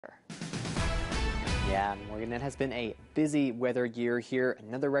Yeah, Morgan, it has been a busy weather year here.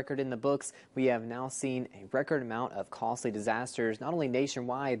 Another record in the books. We have now seen a record amount of costly disasters, not only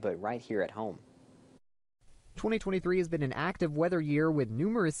nationwide, but right here at home. 2023 has been an active weather year with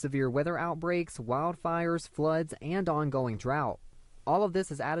numerous severe weather outbreaks, wildfires, floods, and ongoing drought. All of this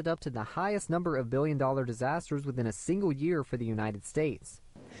has added up to the highest number of billion-dollar disasters within a single year for the United States.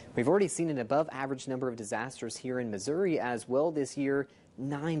 We've already seen an above-average number of disasters here in Missouri as well this year.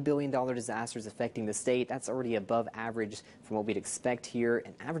 $9 billion disasters affecting the state. That's already above average from what we'd expect here,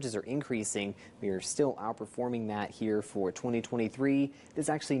 and averages are increasing. We are still outperforming that here for 2023. This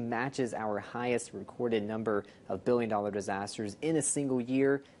actually matches our highest recorded number of billion-dollar disasters in a single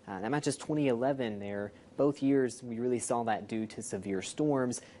year. That matches 2011 there. Both years we really saw that due to severe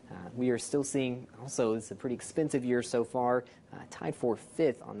storms. We are still seeing also it's a pretty expensive year so far, tied for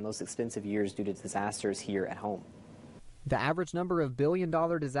fifth on the most expensive years due to disasters here at home. The average number of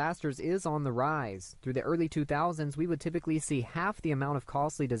billion-dollar disasters is on the rise. Through the early 2000s, we would typically see half the amount of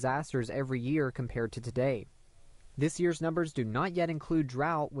costly disasters every year compared to today. This year's numbers do not yet include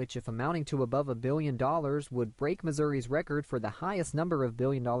drought, which, if amounting to above $1 billion, would break Missouri's record for the highest number of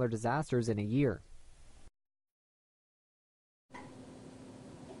billion-dollar disasters in a year.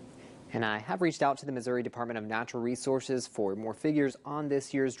 And I have reached out to the Missouri Department of Natural Resources for more figures on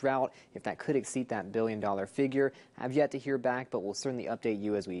this year's drought, if that could exceed that billion-dollar figure. I have yet to hear back, but we'll certainly update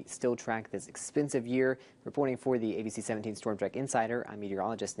you as we still track this expensive year. Reporting for the ABC 17 Storm Track Insider, I'm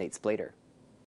meteorologist Nate Splater.